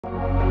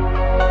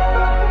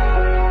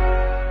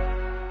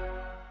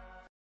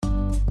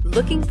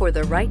Looking for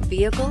the right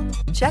vehicle?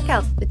 Check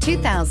out the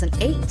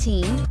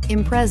 2018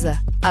 Impreza.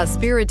 A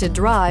spirited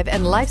drive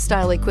and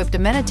lifestyle-equipped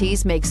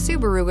amenities make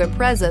Subaru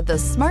Impreza the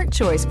smart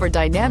choice for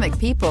dynamic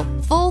people.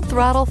 Full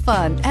throttle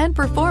fun and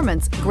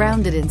performance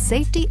grounded in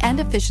safety and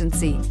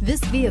efficiency.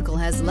 This vehicle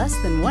has less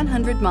than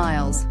 100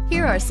 miles.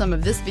 Here are some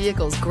of this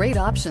vehicle's great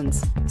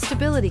options: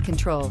 stability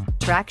control,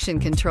 traction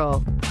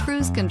control,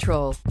 cruise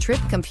control, trip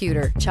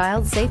computer,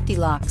 child safety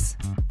locks,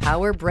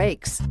 power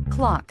brakes,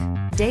 clock,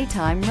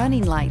 daytime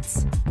running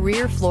lights,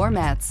 rear floor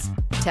mats,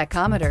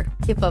 tachometer.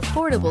 If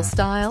affordable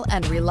style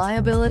and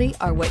reliability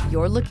are what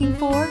you're looking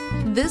for,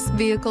 this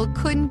vehicle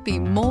couldn't be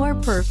more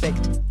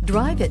perfect.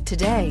 Drive it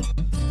today.